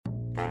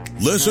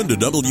Listen to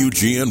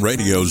WGN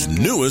Radio's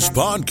newest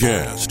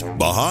podcast,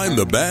 Behind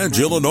the Badge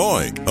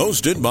Illinois,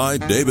 hosted by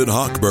David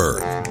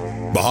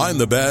Hochberg. Behind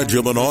the Badge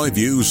Illinois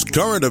views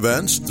current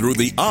events through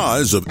the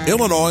eyes of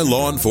Illinois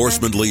law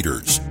enforcement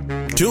leaders.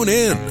 Tune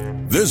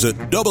in. Visit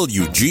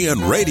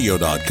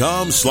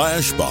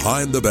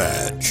WGNradio.com/Behind the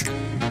Badge.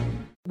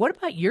 What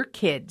about your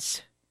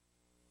kids?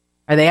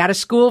 Are they out of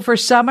school for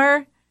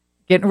summer?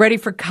 Getting ready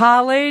for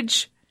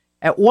college?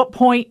 At what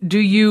point do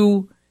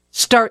you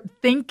start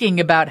thinking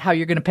about how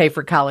you're going to pay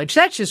for college?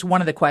 That's just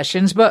one of the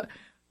questions. But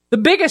the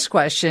biggest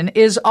question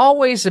is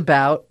always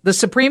about the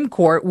Supreme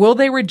Court. Will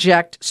they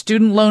reject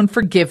student loan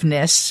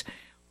forgiveness?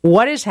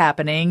 What is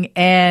happening?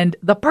 And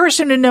the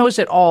person who knows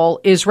it all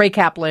is Ray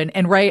Kaplan.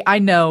 And Ray, I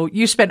know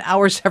you spend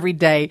hours every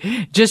day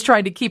just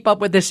trying to keep up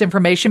with this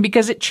information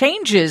because it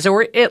changes,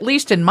 or at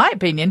least in my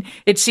opinion,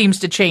 it seems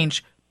to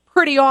change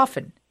pretty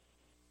often.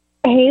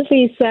 Hey,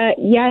 Lisa.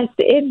 Yes,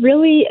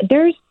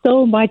 there's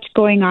so much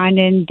going on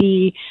in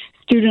the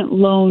student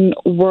loan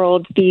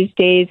world these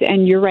days.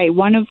 And you're right.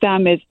 One of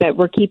them is that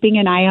we're keeping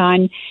an eye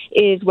on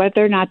is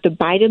whether or not the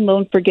Biden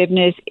loan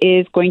forgiveness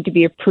is going to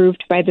be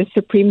approved by the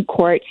Supreme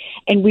Court.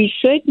 And we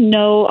should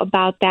know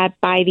about that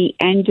by the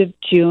end of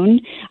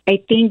June.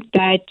 I think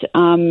that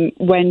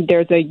when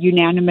there's a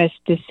unanimous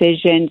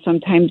decision,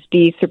 sometimes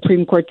the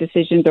Supreme Court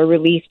decisions are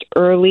released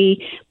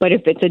early. But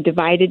if it's a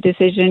divided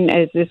decision,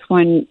 as this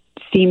one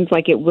seems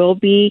like it will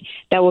be,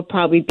 that will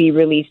probably be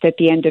released at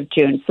the end of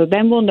June. So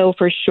then we'll know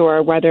for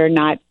sure whether or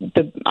not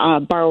the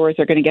borrowers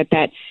are going to get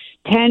that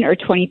 $10,000 or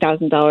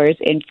 $20,000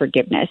 in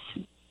forgiveness.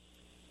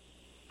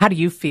 How do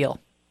you feel?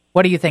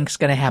 What do you think is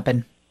going to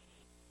happen?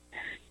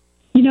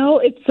 You know,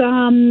 it's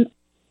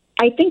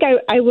I think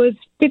I was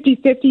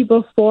 50-50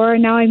 before.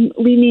 Now I'm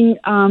leaning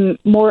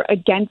more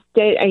against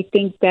it. I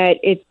think that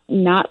it's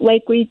not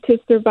likely to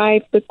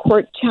survive the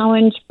court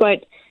challenge,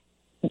 but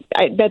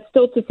that's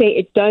still to say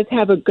it does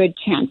have a good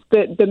chance.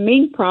 The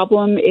main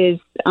problem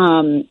is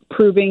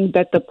proving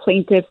that the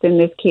plaintiffs in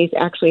this case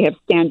actually have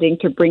standing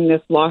to bring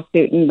this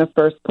lawsuit in the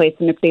first place.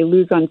 And if they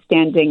lose on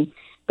standing,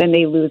 then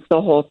they lose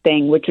the whole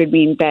thing, which would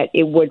mean that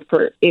it would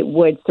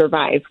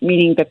survive,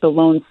 meaning that the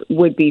loans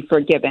would be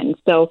forgiven.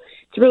 So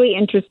it's really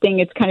interesting.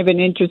 It's kind of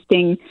an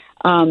interesting,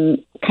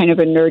 kind of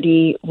a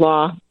nerdy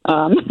law,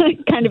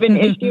 kind of an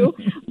issue,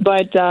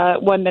 but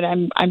one that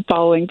I'm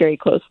following very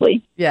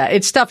closely. Yeah,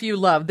 it's stuff you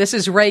love. This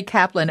is Ray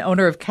Kaplan,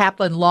 owner of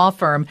Kaplan Law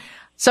Firm.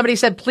 Somebody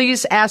said,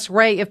 please ask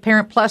Ray if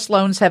Parent Plus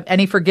loans have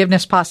any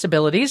forgiveness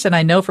possibilities. And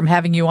I know from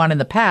having you on in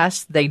the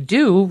past, they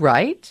do,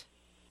 right?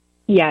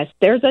 Yes,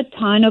 there's a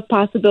ton of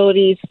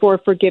possibilities for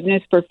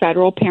forgiveness for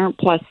federal Parent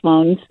Plus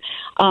loans.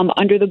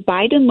 Under the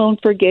Biden loan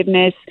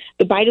forgiveness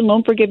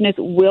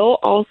will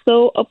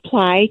also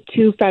apply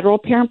to federal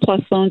Parent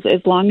Plus loans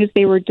as long as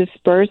they were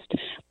dispersed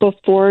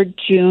before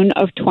June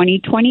of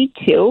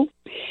 2022.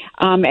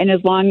 And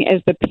as long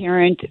as the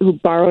parent who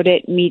borrowed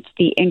it meets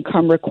the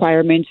income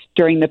requirements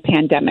during the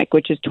pandemic,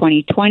 which is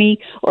 2020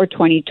 or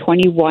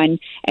 2021,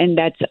 and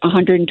that's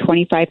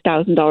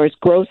 $125,000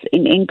 gross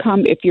in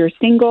income if you're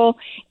single,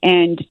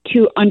 and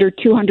under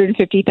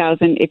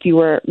 $250,000 if you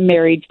were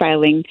married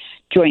filing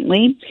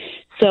jointly.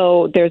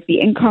 So there's the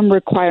income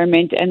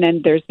requirement, and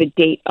then there's the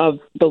date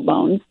of the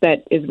loans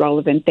that is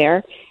relevant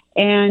there.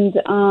 And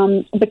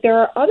but there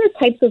are other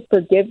types of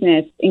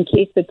forgiveness in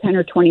case the $10,000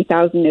 or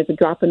 $20,000 is a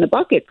drop in the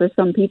bucket for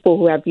some people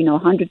who have,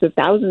 hundreds of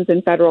thousands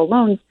in federal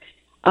loans.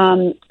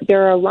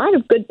 There are a lot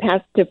of good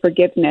paths to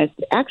forgiveness.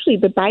 Actually,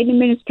 the Biden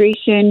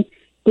administration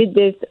did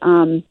this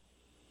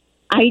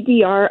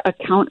IDR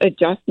account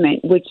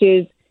adjustment, which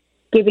is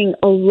giving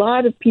a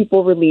lot of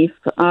people relief,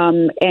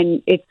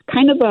 and it's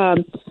kind of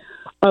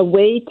a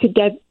way to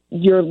get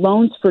your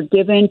loans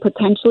forgiven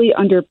potentially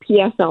under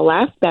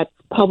PSLF, that's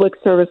Public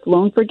Service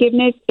Loan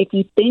Forgiveness. If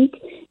you think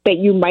that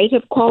you might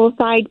have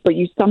qualified, but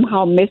you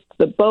somehow missed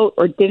the boat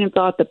or didn't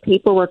fill out the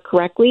paperwork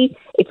correctly,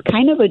 it's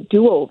kind of a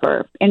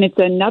do-over, and it's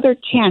another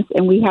chance.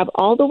 And we have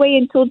all the way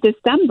until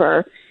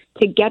December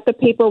to get the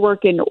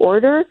paperwork in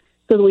order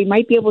so that we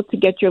might be able to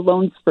get your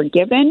loans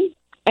forgiven.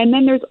 And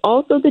then there's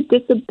also the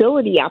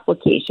disability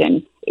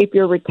application. If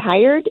you're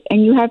retired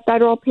and you have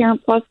federal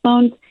Parent Plus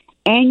loans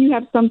and you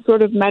have some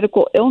sort of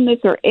medical illness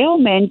or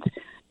ailment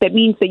that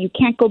means that you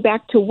can't go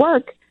back to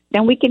work,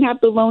 then we can have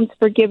the loans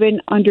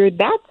forgiven under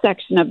that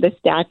section of the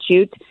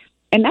statute.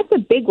 And that's a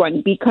big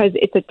one because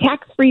it's a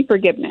tax-free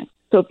forgiveness.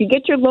 So if you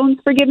get your loans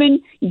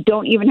forgiven, you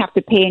don't even have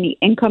to pay any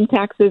income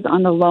taxes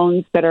on the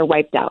loans that are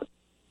wiped out.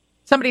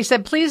 Somebody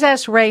said, please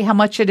ask Ray how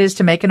much it is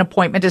to make an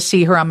appointment to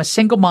see her. I'm a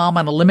single mom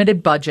on a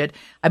limited budget.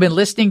 I've been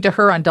listening to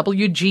her on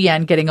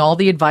WGN, getting all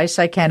the advice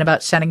I can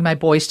about sending my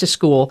boys to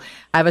school.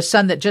 I have a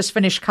son that just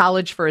finished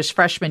college for his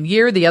freshman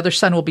year. The other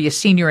son will be a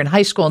senior in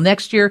high school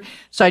next year.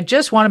 So I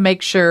just want to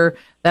make sure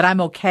that I'm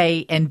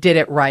okay and did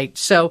it right.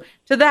 So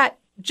to that,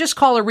 just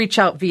call or reach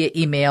out via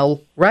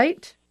email,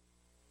 right?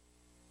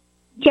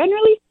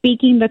 Generally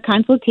speaking, the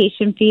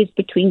consultation fee is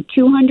between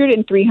 $200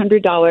 and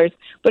 $300.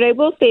 But I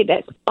will say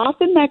that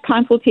often that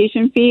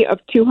consultation fee of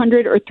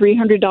 $200 or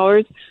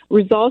 $300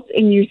 results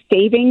in you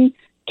saving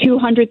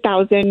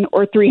 $200,000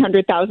 or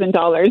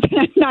 $300,000.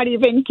 I'm not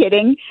even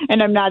kidding,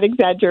 and I'm not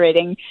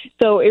exaggerating.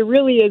 So it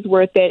really is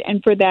worth it.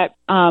 And for that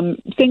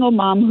single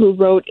mom who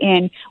wrote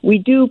in, we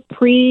do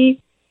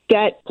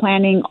pre-debt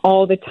planning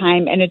all the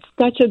time, and it's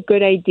such a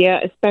good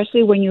idea,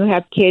 especially when you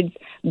have kids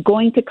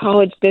going to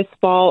college this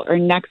fall or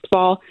next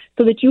fall,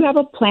 so that you have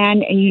a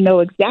plan and you know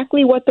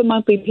exactly what the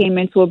monthly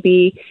payments will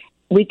be.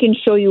 We can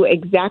show you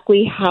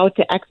exactly how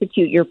to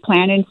execute your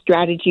plan and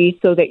strategy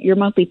so that your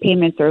monthly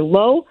payments are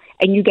low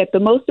and you get the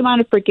most amount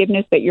of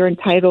forgiveness that you're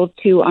entitled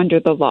to under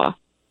the law.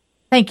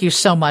 Thank you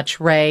so much,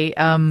 Ray.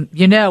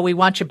 We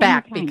want you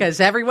back because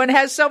everyone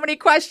has so many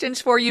questions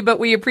for you, but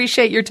we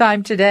appreciate your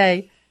time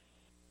today.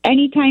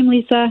 Anytime,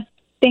 Lisa.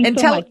 Thanks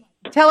so much.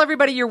 Tell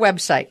everybody your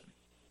website.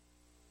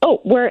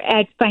 Oh, we're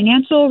at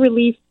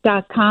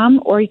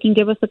financialrelief.com, or you can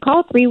give us a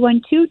call,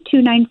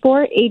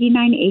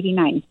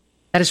 312-294-8989.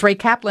 That is Ray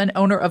Kaplan,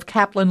 owner of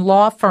Kaplan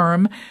Law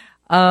Firm.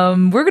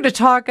 We're going to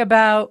talk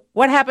about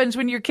what happens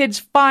when your kids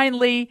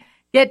finally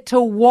get to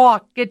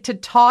walk, get to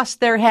toss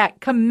their hat,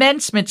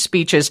 commencement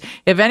speeches.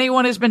 If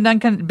anyone has been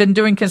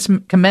doing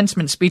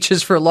commencement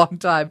speeches for a long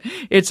time,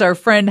 it's our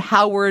friend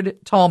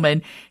Howard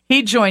Tallman.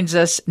 He joins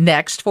us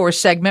next for a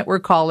segment we're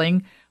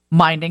calling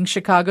Minding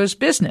Chicago's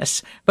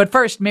Business. But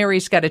first,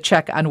 Mary's got to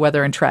check on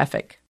weather and traffic.